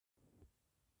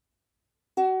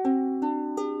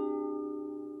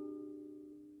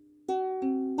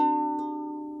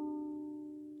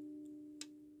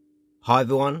Hi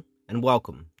everyone, and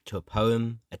welcome to A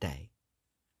Poem a Day.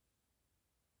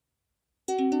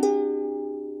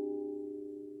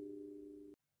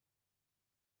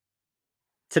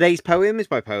 Today's poem is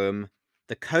my poem,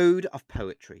 The Code of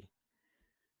Poetry,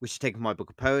 which is taken from my book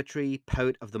of poetry,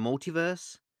 Poet of the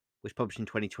Multiverse, which was published in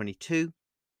 2022,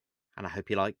 and I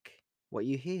hope you like what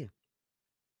you hear.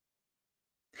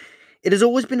 It has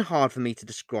always been hard for me to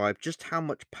describe just how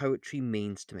much poetry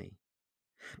means to me,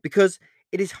 because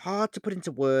it is hard to put into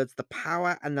words the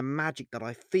power and the magic that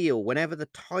I feel whenever the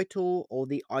title or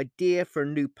the idea for a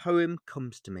new poem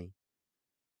comes to me.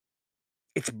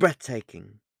 It's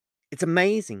breathtaking. It's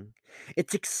amazing.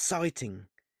 It's exciting.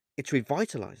 It's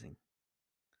revitalizing.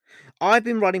 I've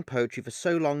been writing poetry for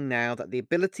so long now that the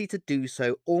ability to do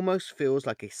so almost feels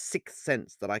like a sixth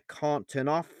sense that I can't turn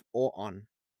off or on.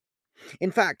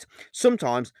 In fact,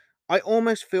 sometimes I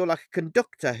almost feel like a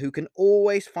conductor who can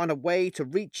always find a way to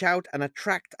reach out and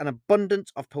attract an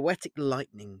abundance of poetic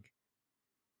lightning.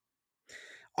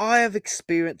 I have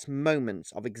experienced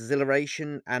moments of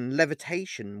exhilaration and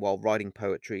levitation while writing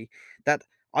poetry that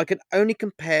I can only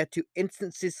compare to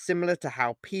instances similar to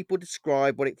how people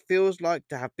describe what it feels like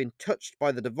to have been touched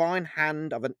by the divine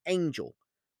hand of an angel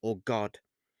or God.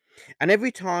 And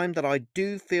every time that I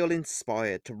do feel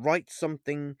inspired to write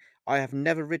something I have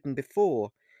never written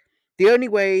before, the only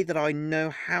way that I know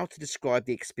how to describe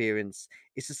the experience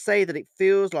is to say that it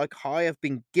feels like I have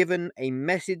been given a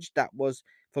message that was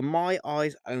for my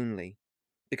eyes only,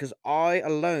 because I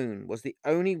alone was the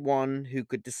only one who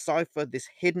could decipher this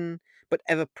hidden but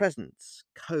ever present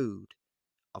code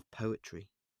of poetry.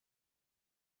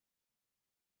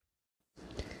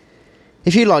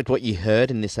 If you liked what you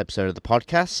heard in this episode of the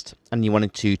podcast and you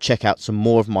wanted to check out some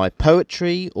more of my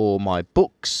poetry or my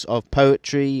books of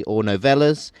poetry or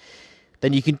novellas,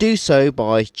 then you can do so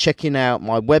by checking out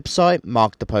my website,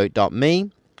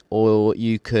 markthepoet.me, or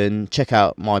you can check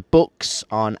out my books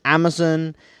on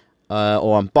Amazon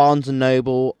or on Barnes &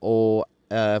 Noble or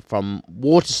from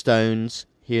Waterstones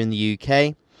here in the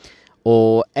UK,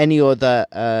 or any other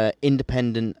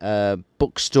independent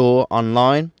bookstore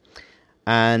online.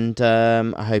 And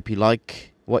I hope you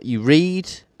like what you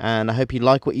read, and I hope you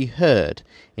like what you heard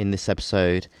in this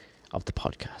episode of the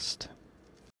podcast.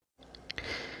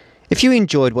 If you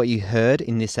enjoyed what you heard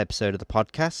in this episode of the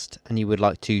podcast and you would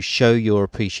like to show your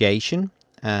appreciation,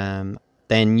 then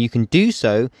you can do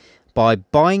so by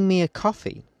buying me a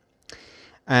coffee.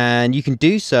 And you can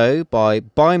do so by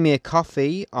buying me a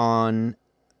coffee on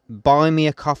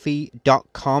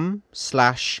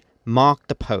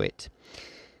buymeacoffee.com/markthepoet.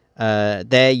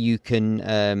 There you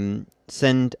can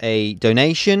send a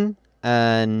donation,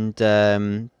 and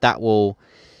that will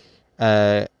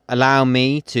allow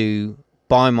me to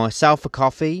buy myself a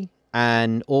coffee,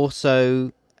 and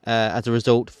also as a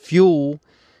result fuel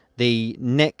the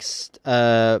next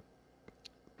poem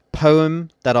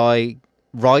that I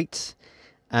write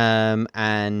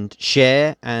and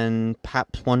share and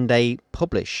perhaps one day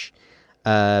publish,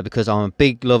 because I'm a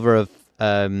big lover of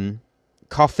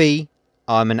coffee.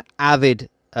 I'm an avid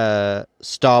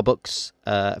Starbucks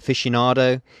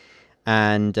aficionado,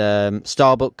 and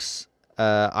Starbucks,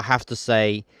 I have to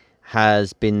say,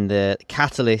 has been the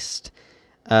catalyst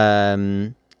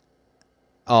of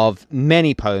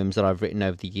many poems that I've written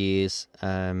over the years,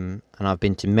 and I've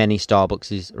been to many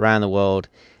Starbucks around the world,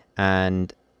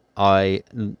 and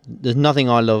there's nothing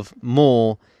I love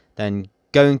more than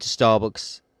going to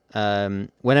Starbucks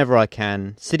whenever I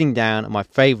can, sitting down at my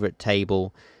favourite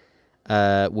table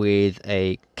with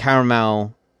a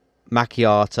caramel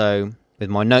macchiato, with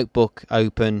my notebook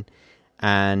open,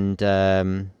 and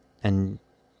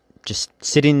just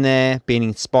sitting there, being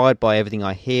inspired by everything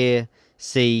I hear,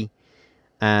 see,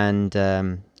 and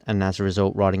as a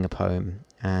result, writing a poem.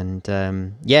 And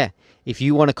if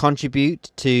you want to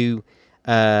contribute to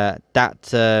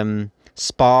that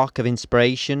spark of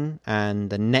inspiration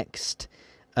and the next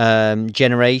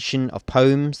generation of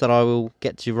poems that I will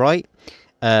get to write,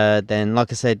 then,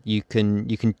 like I said, you can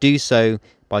do so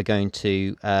by going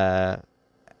to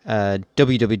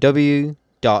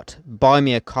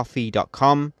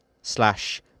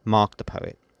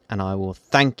www.buymeacoffee.com/markthepoet, and I will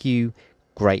thank you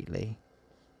greatly.